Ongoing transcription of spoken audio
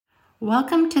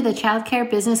Welcome to the Childcare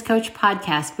Business Coach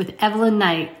podcast with Evelyn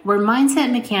Knight, where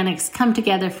mindset mechanics come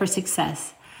together for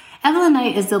success. Evelyn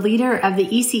Knight is the leader of the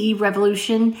ECE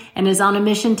revolution and is on a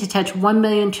mission to touch 1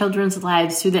 million children's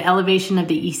lives through the elevation of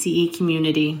the ECE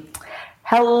community.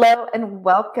 Hello and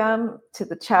welcome to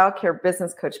the Childcare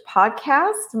Business Coach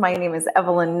podcast. My name is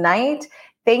Evelyn Knight.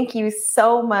 Thank you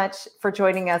so much for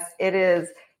joining us. It is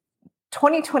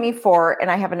 2024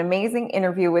 and I have an amazing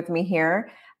interview with me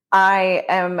here. I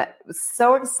am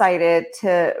so excited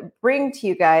to bring to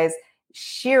you guys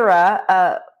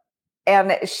Shira,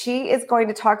 and she is going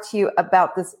to talk to you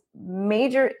about this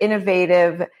major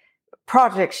innovative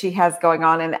project she has going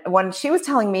on. And when she was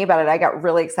telling me about it, I got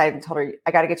really excited and told her,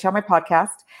 I got to get you on my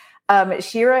podcast.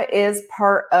 Shira is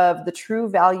part of the True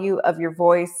Value of Your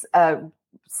Voice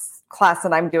class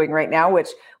that I'm doing right now, which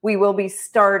we will be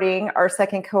starting our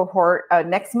second cohort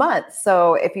next month.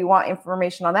 So if you want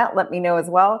information on that, let me know as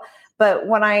well. But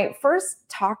when I first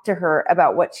talked to her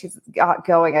about what she's got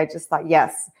going, I just thought,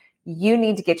 yes, you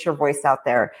need to get your voice out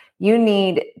there. You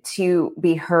need to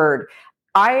be heard.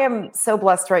 I am so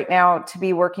blessed right now to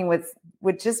be working with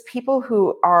just people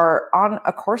who are on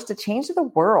a course to change the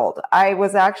world. I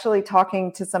was actually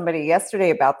talking to somebody yesterday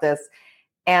about this,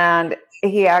 and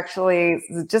he actually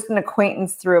is just an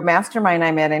acquaintance through a mastermind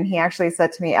I'm in. And he actually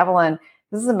said to me, Evelyn,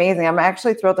 this is amazing. I'm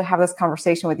actually thrilled to have this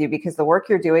conversation with you because the work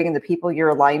you're doing and the people you're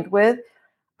aligned with,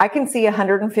 I can see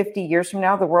 150 years from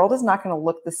now, the world is not going to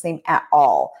look the same at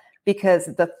all because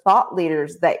the thought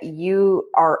leaders that you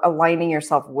are aligning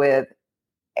yourself with,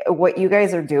 what you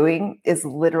guys are doing is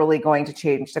literally going to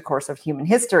change the course of human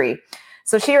history.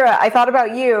 So Shira, I thought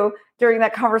about you during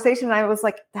that conversation. And I was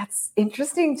like, that's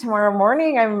interesting. Tomorrow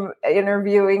morning, I'm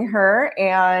interviewing her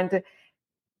and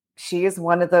she is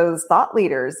one of those thought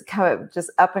leaders, kind of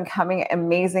just up and coming,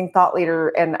 amazing thought leader.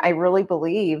 And I really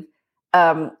believe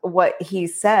what he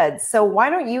said. So why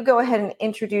don't you go ahead and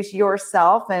introduce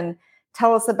yourself and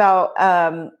tell us about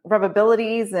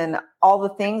Revabilities and all the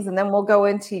things, and then we'll go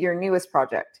into your newest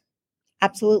project.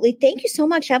 Absolutely. Thank you so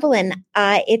much, Evelyn.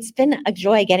 It's been a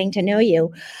joy getting to know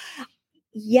you.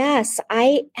 Yes,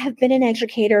 I have been an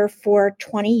educator for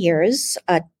 20 years,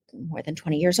 more than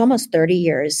 20 years, almost 30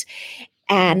 years.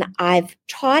 And I've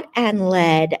taught and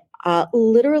led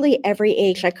literally every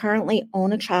age. I currently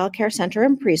own a child care center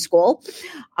and preschool,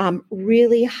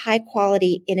 really high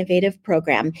quality, innovative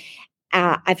program.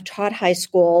 I've taught high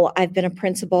school. I've been a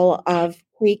principal of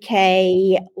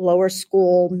pre-K, lower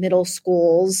school, middle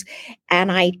schools,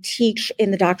 and I teach in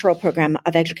the doctoral program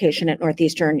of education at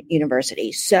Northeastern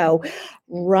University. So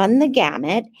run the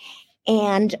gamut.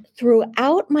 And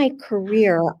throughout my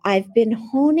career, I've been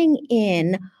honing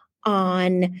in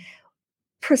on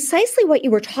precisely what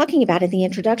you were talking about in the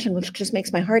introduction, which just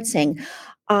makes my heart sing.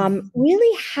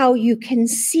 Really how you can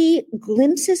see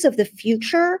glimpses of the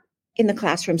future in the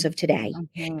classrooms of today.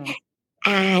 Mm-hmm.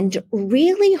 And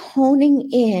really honing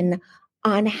in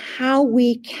on how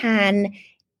we can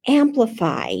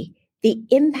amplify the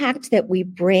impact that we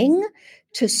bring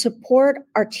to support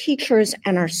our teachers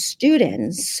and our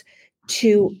students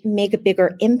to make a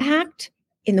bigger impact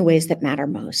in the ways that matter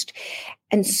most.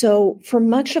 And so for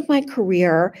much of my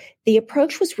career, the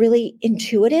approach was really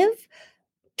intuitive,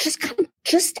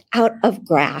 just out of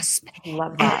grasp.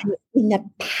 Love that. And in the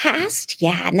past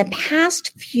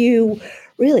few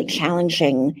really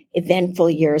challenging, eventful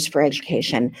years for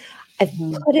education, I've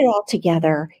put it all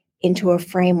together into a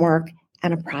framework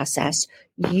and a process,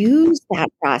 use that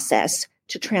process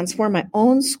to transform my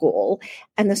own school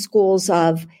and the schools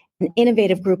of an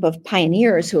innovative group of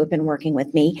pioneers who have been working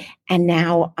with me. And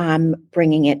now I'm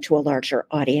bringing it to a larger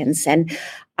audience. And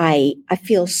I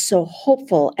feel so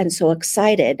hopeful and so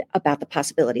excited about the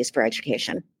possibilities for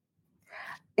education.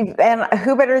 And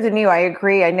who better than you? I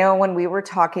agree. I know when we were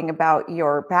talking about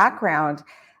your background,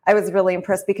 I was really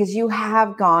impressed because you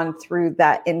have gone through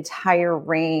that entire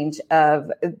range of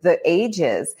the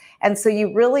ages. And so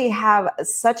you really have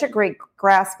such a great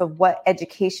grasp of what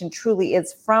education truly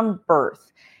is from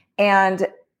birth. And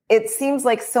it seems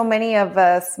like so many of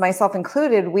us, myself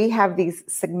included, we have these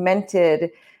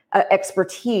segmented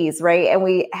expertise, right? And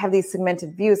we have these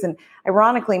segmented views. And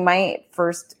ironically, my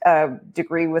first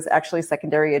degree was actually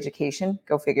secondary education,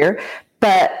 go figure.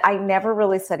 But I never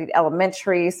really studied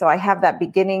elementary. So I have that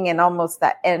beginning and almost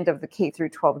that end of the K through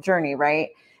 12 journey,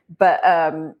 right? But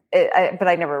I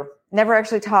never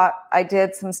actually taught. I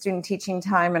did some student teaching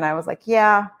time and I was like,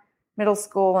 yeah, middle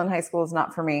school and high school is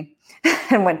not for me,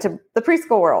 and went to the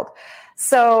preschool world.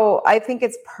 So I think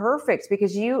it's perfect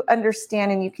because you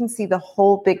understand and you can see the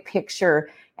whole big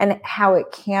picture and how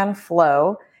it can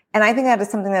flow. And I think that is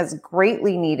something that's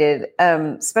greatly needed,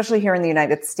 especially here in the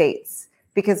United States.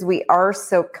 because we are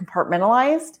so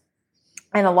compartmentalized.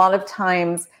 And a lot of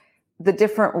times the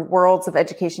different worlds of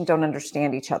education don't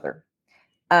understand each other.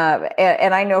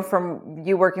 And I know from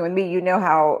you working with me, you know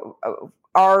how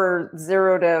our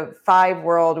 0 to 5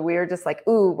 world, we're just like,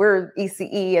 ooh, we're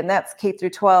ECE and that's K through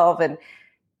 12. And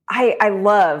I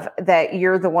love that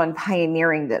you're the one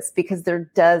pioneering this, because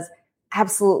there does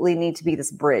absolutely need to be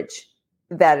this bridge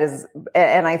that is,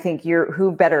 and I think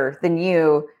who better than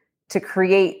you to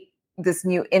create this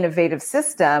new innovative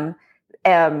system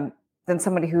than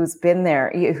somebody who's been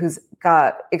there, who's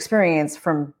got experience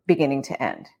from beginning to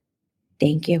end.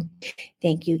 Thank you.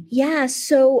 Thank you. Yeah.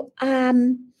 So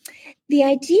the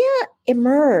idea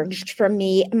emerged from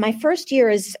me. My first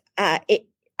year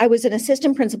I was an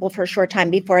assistant principal for a short time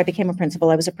before I became a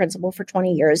principal. I was a principal for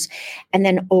 20 years and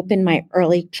then opened my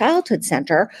early childhood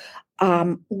center,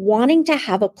 wanting to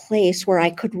have a place where I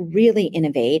could really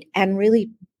innovate and really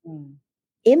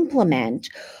implement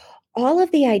all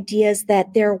of the ideas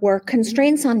that there were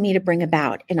constraints on me to bring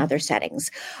about in other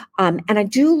settings. And I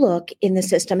do look in the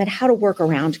system at how to work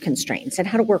around constraints and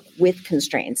how to work with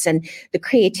constraints and the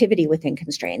creativity within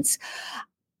constraints.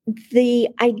 The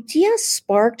idea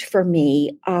sparked for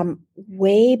me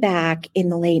way back in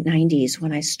the late 90s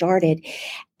when I started,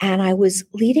 and I was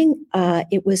leading,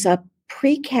 it was a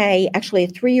pre-K, actually a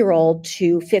 3-year-old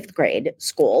to 5th grade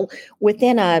school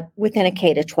within a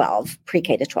K to 12,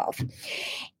 pre-K to 12.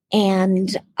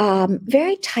 And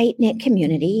very tight-knit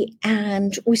community,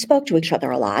 and we spoke to each other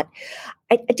a lot.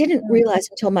 I didn't realize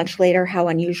until much later how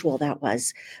unusual that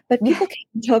was. But people came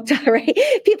and talked to, right?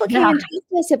 People came and talked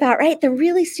to us about, right, the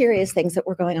really serious things that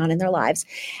were going on in their lives.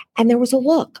 And there was a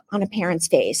look on a parent's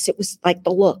face. It was like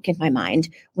the look in my mind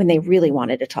when they really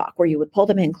wanted to talk, where you would pull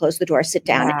them in, close the door, sit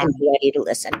down, and be ready to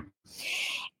listen.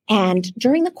 And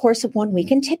during the course of 1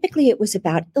 week, and typically it was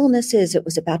about illnesses, it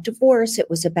was about divorce, it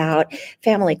was about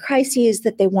family crises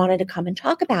that they wanted to come and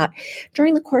talk about.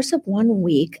 During the course of 1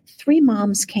 week, 3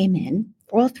 moms came in,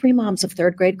 all 3 moms of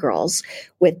 3rd grade girls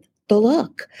with the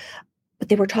look. But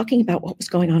they were talking about what was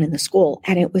going on in the school.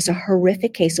 And it was a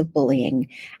horrific case of bullying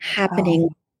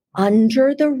happening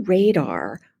under the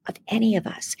radar of any of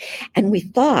us. And we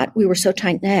thought we were so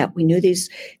tight knit. We knew these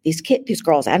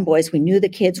girls and boys. We knew the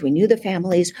kids. We knew the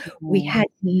families. We had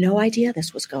no idea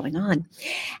this was going on.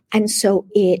 And so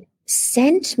it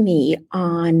sent me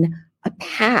on a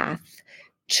path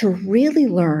to really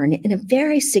learn in a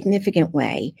very significant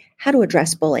way how to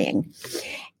address bullying.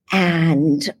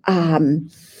 And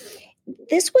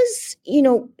this was,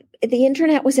 the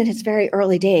internet was in its very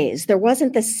early days. There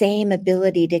wasn't the same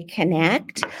ability to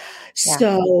connect. Yeah.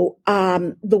 So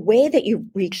the way that you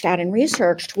reached out and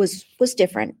researched was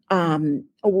different.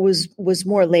 Was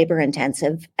more labor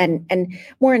intensive and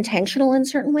more intentional in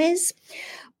certain ways.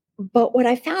 But what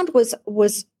I found was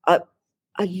a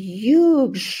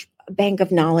huge bank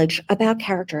of knowledge about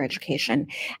character education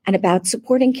and about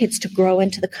supporting kids to grow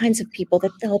into the kinds of people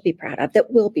that they'll be proud of,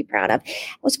 that we'll be proud of. It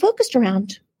was focused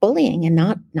around bullying and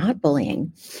not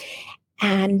bullying.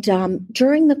 And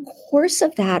during the course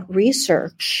of that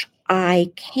research,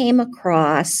 I came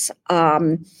across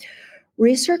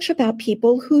research about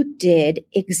people who did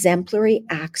exemplary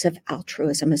acts of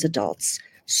altruism as adults.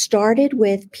 Started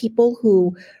with people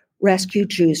who rescued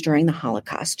Jews during the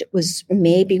Holocaust. It was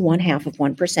maybe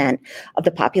 0.5% of the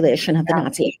population of the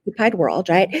Nazi-occupied world,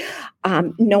 right?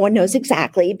 No one knows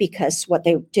exactly because what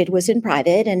they did was in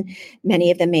private, and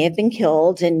many of them may have been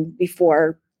killed and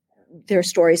before their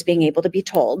stories being able to be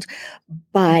told.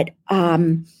 But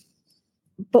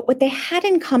what they had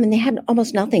in common, they had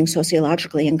almost nothing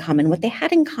sociologically in common. What they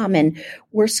had in common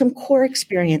were some core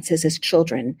experiences as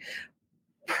children,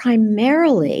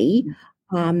 primarily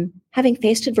having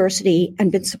faced adversity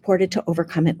and been supported to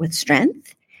overcome it with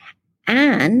strength,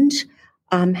 and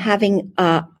having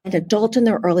an adult in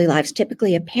their early lives,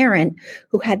 typically a parent,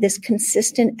 who had this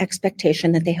consistent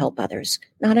expectation that they help others,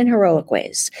 not in heroic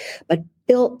ways, but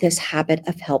built this habit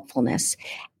of helpfulness.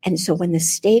 And so when the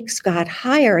stakes got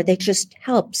higher, they just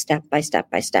helped step by step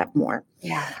by step more.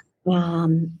 Yeah.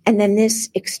 And then this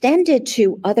extended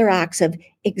to other acts of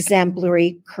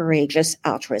exemplary, courageous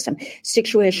altruism,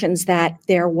 situations that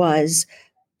there was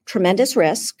tremendous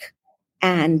risk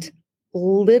and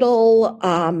little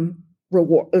no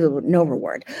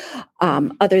reward,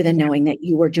 other than knowing that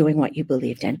you were doing what you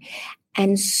believed in.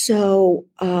 And so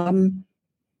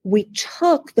we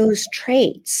took those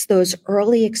traits, those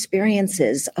early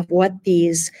experiences of what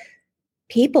these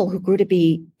people who grew to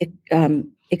be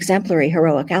exemplary,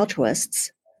 heroic altruists,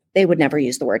 they would never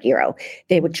use the word hero.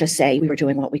 They would just say we were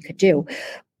doing what we could do.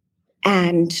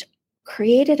 And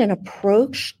created an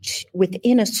approach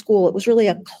within a school. It was really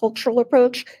a cultural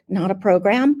approach, not a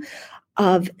program,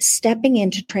 of stepping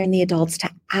in to train the adults to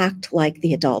act like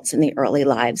the adults in the early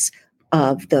lives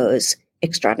of those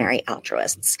extraordinary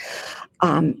altruists.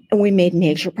 And we made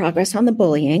major progress on the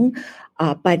bullying.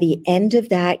 By the end of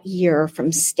that year,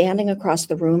 from standing across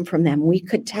the room from them, we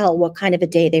could tell what kind of a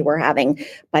day they were having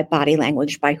by body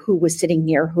language, by who was sitting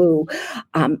near who.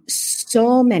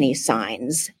 So many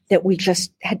signs that we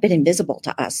just had been invisible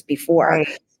to us before.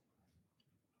 Right.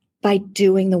 By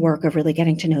doing the work of really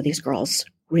getting to know these girls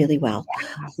really well.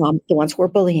 The ones who were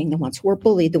bullying, the ones who were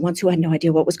bullied, the ones who had no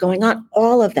idea what was going on,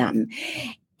 all of them.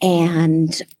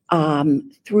 And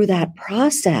through that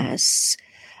process,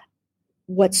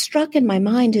 what struck in my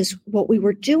mind is what we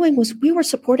were doing was we were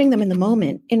supporting them in the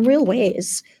moment in real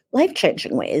ways,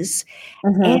 life-changing ways.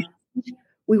 Mm-hmm. And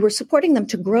we were supporting them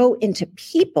to grow into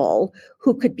people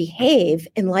who could behave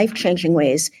in life-changing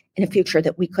ways in a future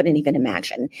that we couldn't even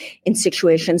imagine, in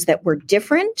situations that were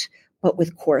different, but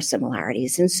with core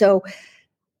similarities. And so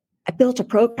I built a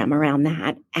program around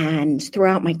that, and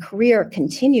throughout my career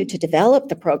continued to develop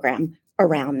the program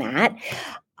around that.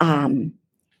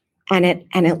 And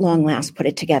at long last put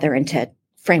it together into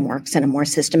frameworks and a more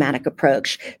systematic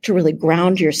approach to really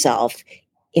ground yourself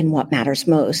in what matters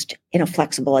most in a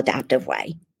flexible, adaptive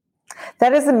way.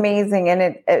 That is amazing. And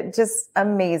it just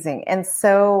amazing and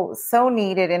so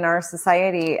needed in our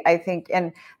society, I think.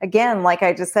 And again, like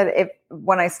I just said,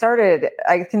 when I started,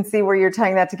 I can see where you're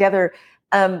tying that together.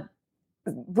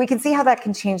 We can see how that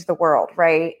can change the world,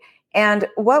 right? And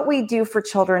what we do for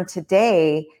children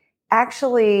today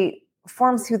actually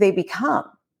forms who they become.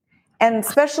 And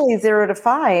especially 0 to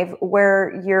 5,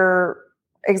 where your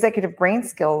executive brain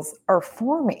skills are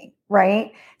forming,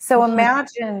 right? So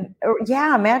imagine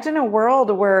a world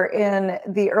where in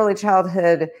the early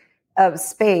childhood of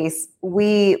space,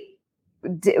 we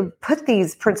put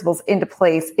these principles into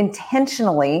place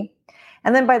intentionally.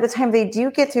 And then by the time they do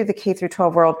get through the K through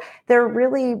 12 world, they're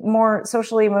really more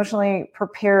socially, emotionally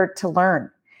prepared to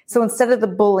learn. So instead of the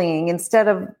bullying,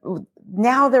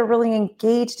 now they're really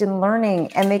engaged in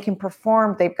learning and they can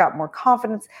perform. They've got more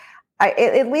confidence.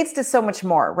 It leads to so much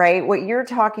more, right? What you're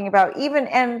talking about,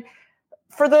 and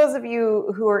for those of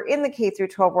you who are in the K through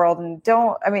 12 world and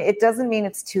it doesn't mean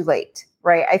it's too late,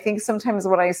 right? I think sometimes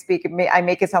when I speak, I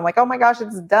make it sound like, oh my gosh,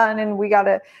 it's done and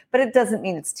but it doesn't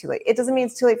mean it's too late. It doesn't mean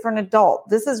it's too late for an adult.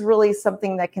 This is really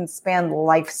something that can span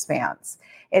lifespans.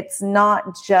 It's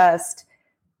not just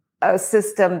a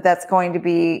system that's going to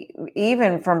be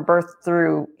even from birth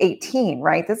through 18,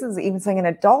 right? This is even something an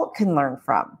adult can learn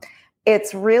from.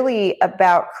 It's really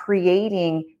about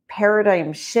creating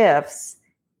paradigm shifts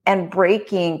and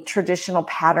breaking traditional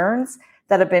patterns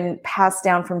that have been passed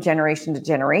down from generation to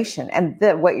generation. And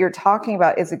what you're talking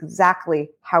about is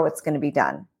exactly how it's going to be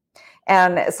done.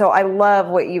 And so I love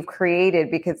what you've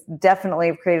created, because definitely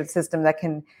you've created a system that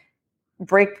can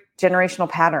break generational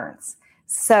patterns.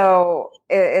 So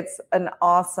it's an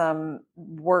awesome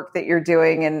work that you're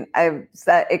doing. And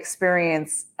that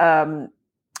experience,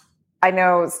 I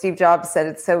know Steve Jobs said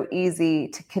it's so easy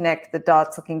to connect the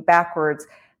dots looking backwards,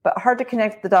 but hard to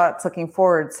connect the dots looking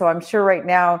forward. So I'm sure right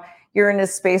now you're in a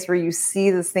space where you see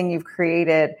this thing you've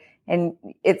created, and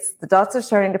the dots are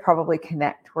starting to probably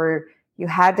connect, where you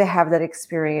had to have that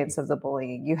experience of the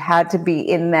bullying. You had to be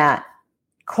in that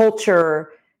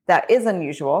culture that is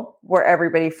unusual, where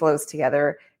everybody flows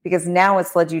together, because now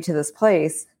it's led you to this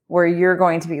place where you're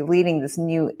going to be leading this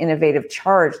new innovative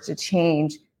charge to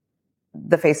change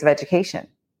the face of education.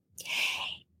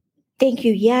 Thank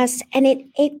you. Yes. And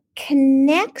it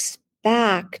connects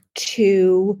back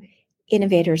to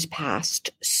innovators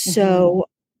past. So,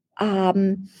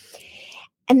 and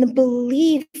the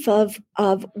belief of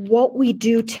what we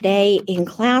do today in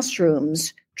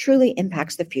classrooms truly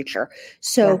impacts the future.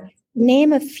 So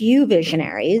name a few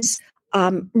visionaries.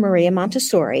 Maria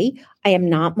Montessori. I am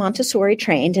not Montessori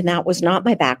trained, and that was not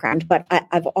my background, but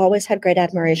I've always had great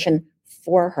admiration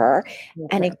for her.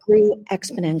 And it grew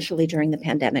exponentially during the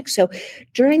pandemic. So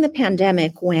during the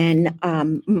pandemic, when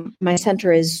my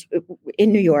center is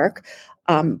in New York,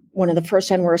 one of the first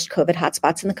and worst COVID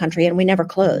hotspots in the country, and we never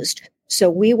closed. So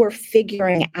we were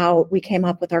figuring out, we came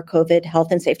up with our COVID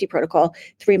health and safety protocol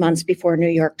 3 months before New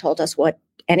York told us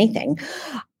anything.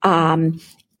 And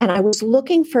I was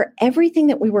looking for everything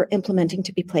that we were implementing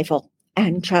to be playful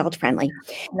and child friendly.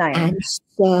 Nice. And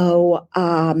so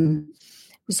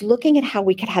was looking at how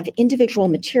we could have individual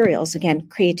materials, again,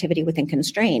 creativity within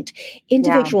constraint,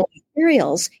 individual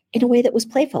materials in a way that was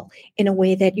playful, in a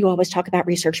way that you always talk about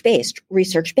research-based,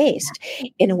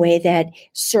 in a way that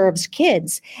serves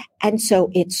kids. And so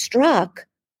it struck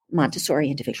Montessori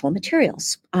individual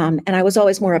materials. And I was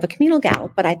always more of a communal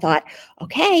gal, but I thought,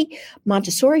 okay,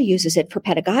 Montessori uses it for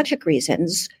pedagogic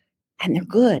reasons, and they're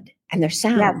good and they're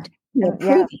sound and they're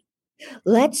Yeah. proven.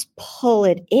 Let's pull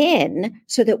it in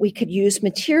so that we could use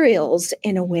materials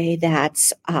in a way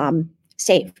that's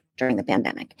safe during the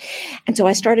pandemic. And so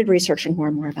I started researching more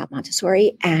and more about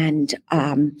Montessori, and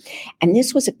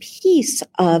this was a piece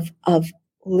of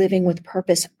living with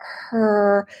purpose.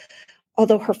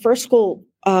 Although her first school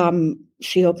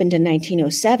she opened in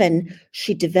 1907,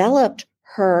 she developed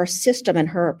her system and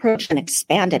her approach and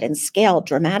expanded and scaled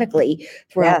dramatically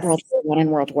throughout World War I and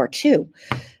World War II.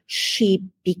 She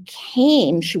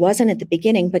wasn't at the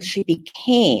beginning, but she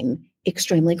became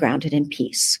extremely grounded in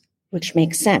peace, which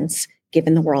makes sense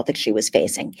given the world that she was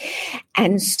facing.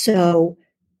 And so,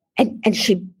 and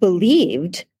she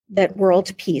believed that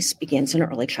world peace begins in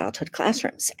early childhood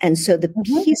classrooms. And so the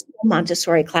peaceful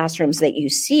Montessori classrooms that you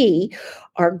see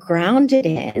are grounded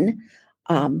in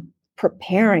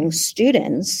preparing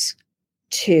students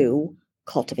to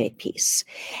cultivate peace.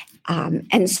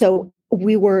 And so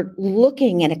we were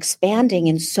looking and expanding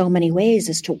in so many ways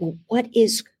as to, well, what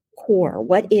is core?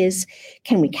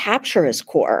 Can we capture as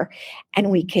core? And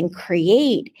we can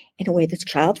create in a way that's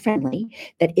child-friendly,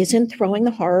 that isn't throwing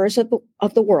the horrors of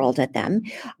the world at them,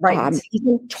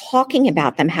 even talking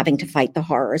about them having to fight the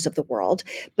horrors of the world,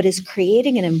 but is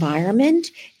creating an environment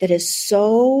that is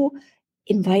so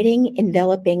inviting,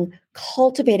 enveloping,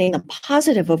 cultivating the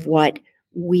positive of what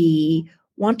we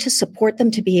want to support them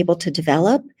to be able to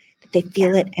develop, that they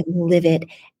feel it and live it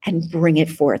and bring it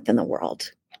forth in the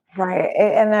world. Right.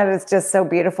 And that is just so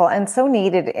beautiful and so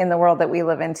needed in the world that we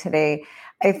live in today.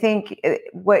 I think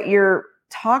what you're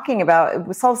talking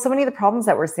about solves so many of the problems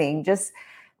that we're seeing. Just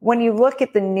when you look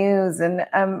at the news, and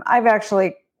I've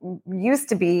actually used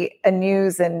to be a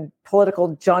news and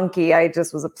political junkie. I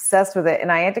just was obsessed with it,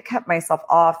 and I had to cut myself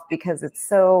off because it's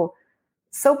so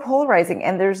polarizing.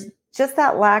 And there's just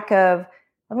that lack of,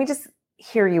 let me just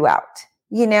hear you out.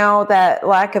 That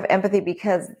lack of empathy,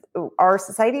 because our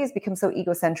society has become so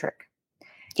egocentric.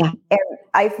 Yeah. And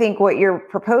I think what you're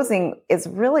proposing is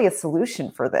really a solution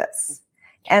for this.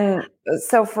 And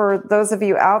so for those of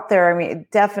you out there,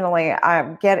 definitely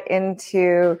get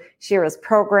into Shira's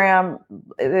program.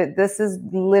 This is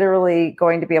literally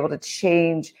going to be able to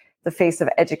change the face of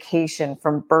education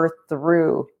from birth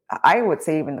through, I would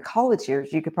say, even the college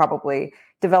years. You could probably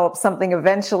develop something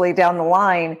eventually down the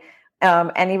line.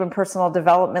 And even personal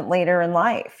development later in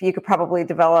life. You could probably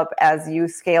develop as you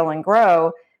scale and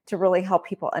grow to really help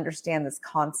people understand this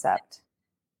concept.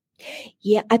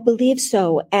 Yeah, I believe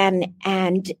so.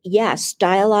 And yes,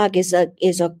 dialogue is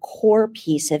a core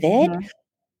piece of it.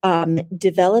 Mm-hmm.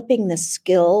 Developing the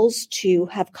skills to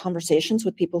have conversations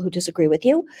with people who disagree with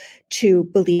you, to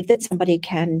believe that somebody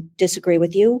can disagree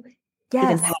with you,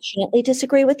 even passionately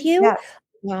disagree with you. Yes.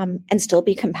 And still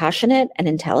be compassionate and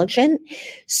intelligent.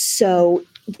 So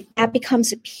that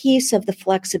becomes a piece of the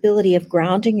flexibility of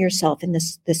grounding yourself in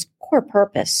this core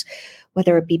purpose,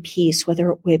 whether it be peace,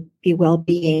 whether it be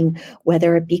well-being,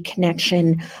 whether it be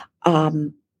connection,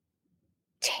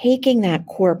 taking that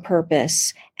core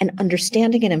purpose and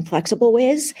understanding it in flexible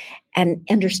ways and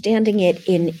understanding it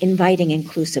in inviting,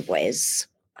 inclusive ways.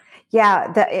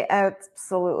 Yeah,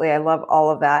 absolutely. I love all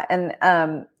of that. And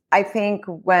I think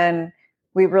when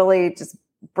we really just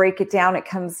break it down, it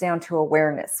comes down to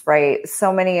awareness, right?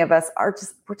 So many of us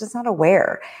we're just not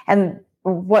aware. And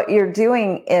what you're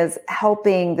doing is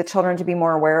helping the children to be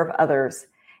more aware of others.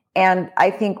 And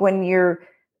I think when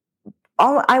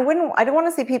I don't want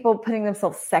to see people putting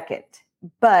themselves second,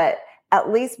 but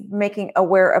at least making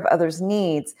aware of others'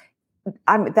 needs,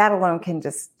 that alone can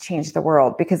just change the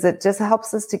world, because it just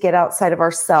helps us to get outside of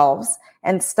ourselves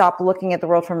and stop looking at the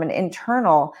world from an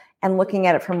internal and looking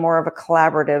at it from more of a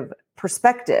collaborative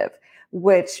perspective,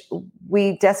 which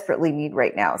we desperately need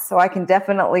right now. So I can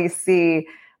definitely see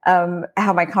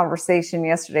how my conversation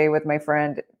yesterday with my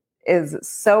friend is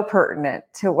so pertinent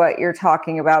to what you're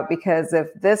talking about, because if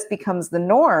this becomes the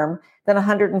norm, then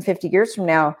 150 years from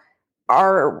now,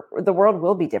 the world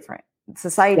will be different.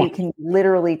 Society can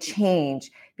literally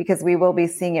change, because we will be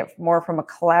seeing it more from a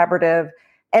collaborative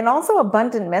and also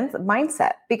abundant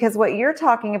mindset, because what you're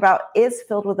talking about is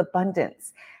filled with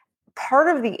abundance.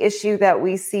 Part of the issue that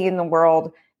we see in the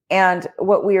world and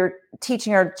what we are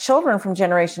teaching our children from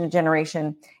generation to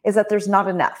generation is that there's not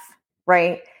enough,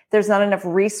 right? There's not enough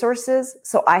resources,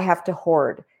 so I have to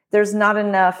hoard. There's not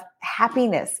enough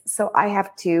happiness, so I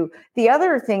have to. The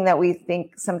other thing that we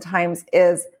think sometimes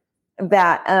is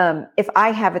that if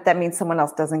I have it, that means someone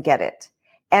else doesn't get it.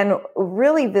 And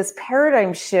really this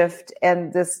paradigm shift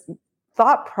and this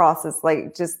thought process,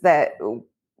 like just that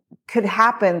could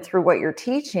happen through what you're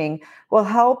teaching will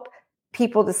help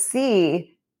people to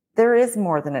see there is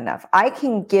more than enough. I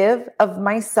can give of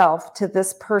myself to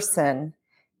this person,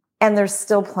 and there's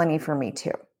still plenty for me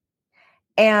too.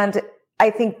 And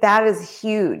I think that is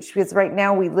huge, because right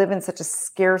now we live in such a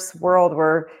scarce world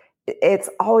where it's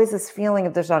always this feeling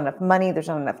of there's not enough money, there's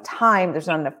not enough time, there's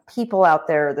not enough people out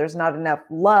there, there's not enough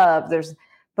love,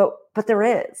 but there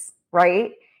is,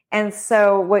 right? And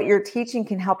so what you're teaching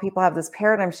can help people have this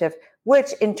paradigm shift,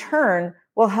 which in turn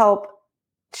will help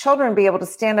children be able to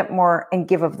stand up more and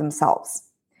give of themselves,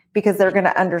 because they're going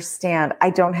to understand, I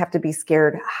don't have to be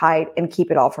scared, hide, and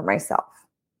keep it all for myself.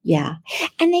 Yeah.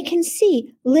 And they can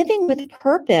see living with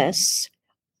purpose,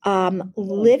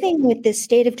 living with this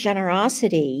state of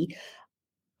generosity,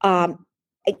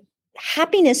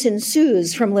 happiness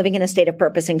ensues from living in a state of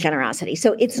purpose and generosity.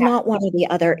 So it's not one or the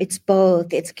other, it's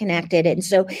both, it's connected. And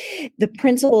so the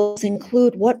principles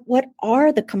include what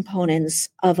are the components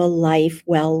of a life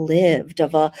well lived,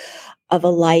 of a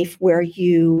life where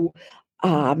you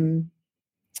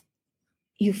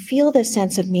feel the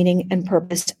sense of meaning and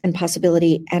purpose and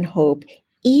possibility and hope,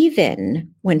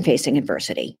 even when facing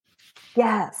adversity.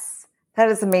 Yes. That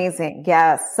is amazing.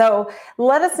 Yes. So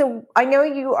let us know. I know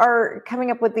you are coming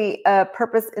up with the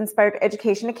Purpose Inspired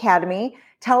Education Academy.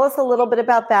 Tell us a little bit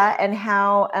about that and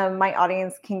how my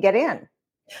audience can get in.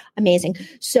 Amazing.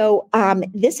 So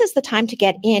this is the time to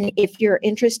get in if you're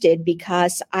interested,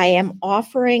 because I am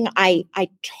offering, I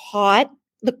taught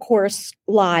the course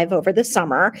live over the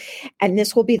summer, and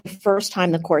this will be the first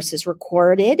time the course is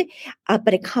recorded,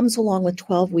 but it comes along with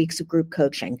 12 weeks of group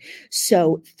coaching.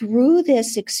 So through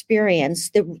this experience,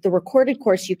 the recorded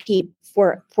course you keep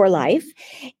for life.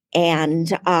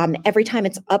 And every time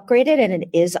it's upgraded, and it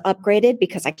is upgraded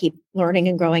because I keep learning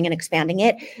and growing and expanding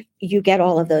it, you get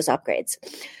all of those upgrades.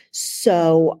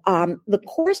 So the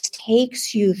course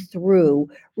takes you through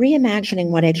reimagining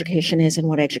what education is and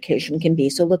what education can be.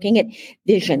 So looking at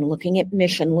vision, looking at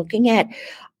mission, looking at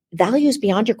values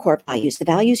beyond your core values, the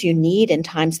values you need in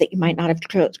times that you might not have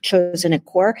chosen a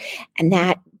core, and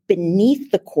that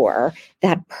beneath the core,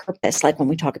 that purpose, like when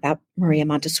we talk about Maria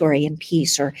Montessori and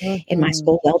peace, or in my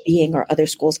school, well-being, or other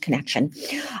schools connection,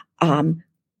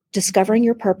 discovering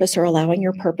your purpose, or allowing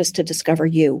your purpose to discover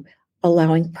you,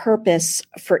 allowing purpose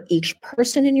for each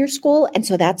person in your school. And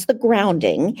so that's the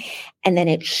grounding. And then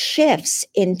it shifts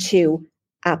into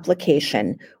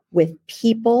application with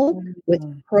people, with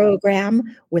program,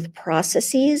 with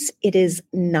processes. It is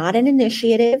not an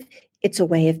initiative. It's a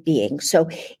way of being. So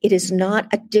it is not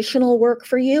additional work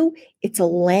for you. It's a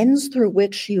lens through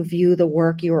which you view the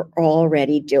work you're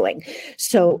already doing.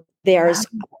 So there's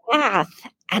a path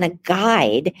and a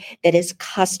guide that is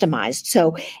customized.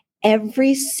 So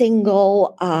every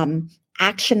single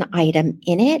action item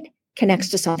in it connects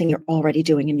to something you're already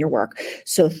doing in your work.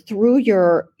 So through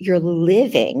your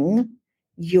living,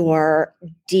 you're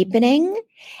deepening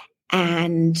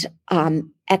and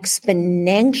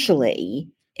exponentially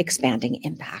expanding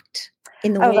impact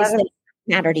in the ways that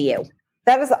matter to you.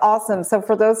 That is awesome. So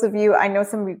for those of you, I know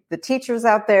some of the teachers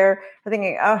out there are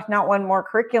thinking, oh, not one more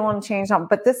curriculum change.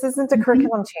 But this isn't a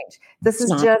curriculum change. This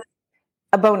is just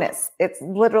a bonus. It's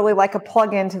literally like a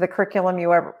plug-in to the curriculum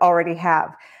you already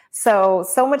have. So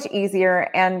much easier,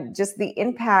 and just the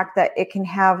impact that it can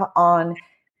have on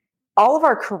all of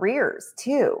our careers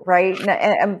too, right?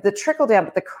 And the trickle down,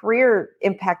 but the career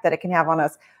impact that it can have on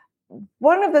us.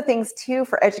 One of the things too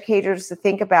for educators to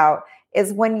think about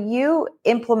is when you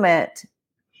implement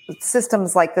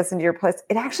systems like this into your place,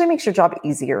 it actually makes your job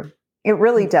easier. It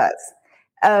really does.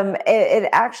 It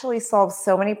actually solves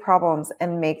so many problems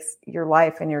and makes your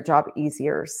life and your job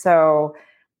easier. So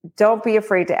don't be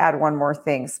afraid to add one more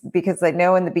thing, because I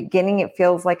know in the beginning it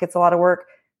feels like it's a lot of work,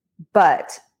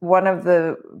 but one of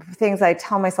the things I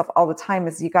tell myself all the time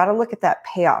is you got to look at that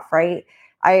payoff, right?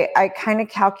 I kind of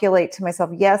calculate to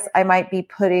myself, yes, I might be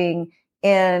putting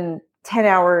in 10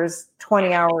 hours,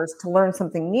 20 hours to learn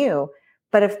something new.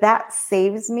 But if that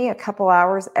saves me a couple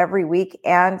hours every week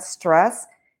and stress,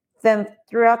 then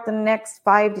throughout the next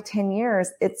 5 to 10 years,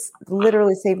 it's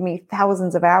literally saved me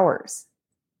thousands of hours.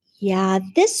 Yeah,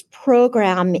 this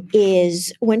program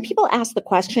is, when people ask the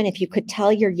question, if you could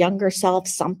tell your younger self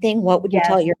something, what would you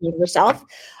tell your younger self?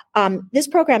 This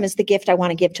program is the gift I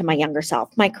want to give to my younger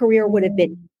self. My career would have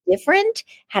been different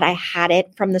had I had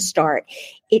it from the start.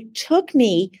 It took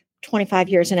me 25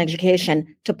 years in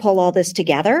education to pull all this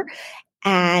together.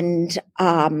 And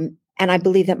I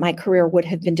believe that my career would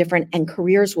have been different, and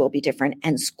careers will be different,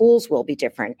 and schools will be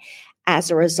different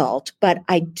as a result, but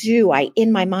I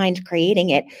in my mind creating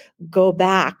it, go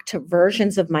back to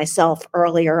versions of myself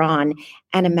earlier on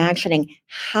and imagining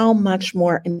how much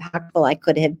more impactful I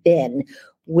could have been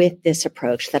with this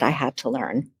approach that I had to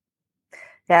learn.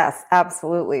 Yes,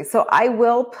 absolutely. So I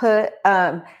will put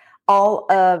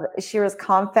all of Shira's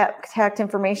contact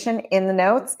information in the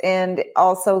notes, and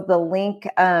also the link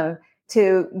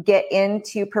to get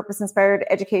into Purpose Inspired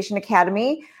Education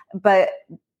Academy. But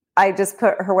I just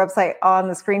put her website on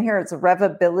the screen here. It's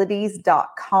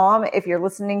revabilities.com. If you're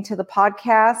listening to the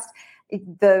podcast,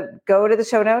 go to the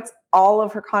show notes. All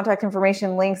of her contact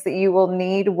information, links that you will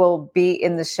need, will be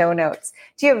in the show notes.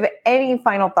 Do you have any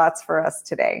final thoughts for us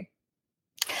today?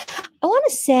 I want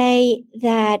to say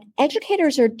that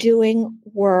educators are doing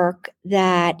work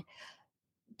that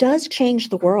does change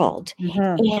the world. Mm-hmm.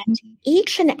 And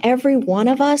each and every one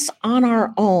of us on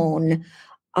our own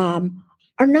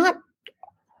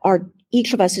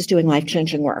each of us is doing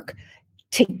life-changing work.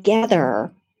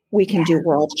 Together, we can do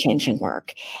world-changing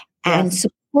work. And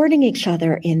supporting each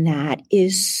other in that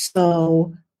is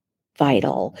so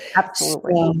vital.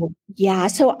 Absolutely.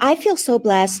 So I feel so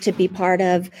blessed to be part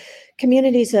of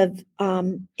communities of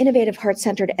innovative,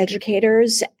 heart-centered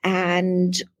educators,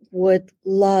 and would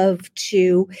love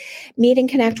to meet and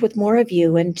connect with more of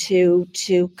you and to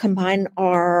combine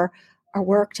our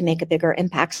work to make a bigger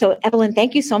impact. So Evelyn,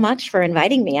 thank you so much for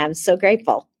inviting me. I'm so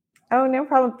grateful. Oh, no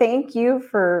problem. Thank you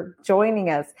for joining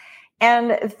us.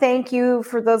 And thank you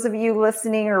for those of you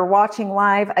listening or watching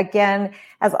live. Again,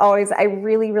 as always, I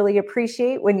really, really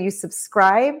appreciate when you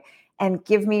subscribe and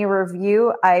give me a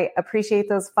review. I appreciate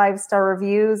those 5-star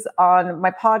reviews on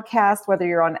my podcast, whether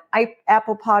you're on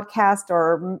Apple Podcast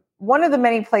or one of the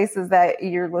many places that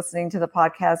you're listening to the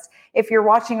podcast. If you're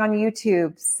watching on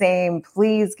YouTube, same,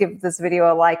 please give this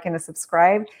video a like and a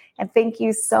subscribe. And thank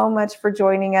you so much for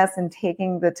joining us and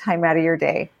taking the time out of your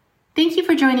day. Thank you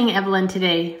for joining Evelyn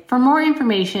today. For more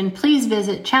information, please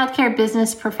visit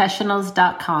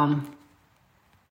childcarebusinessprofessionals.com.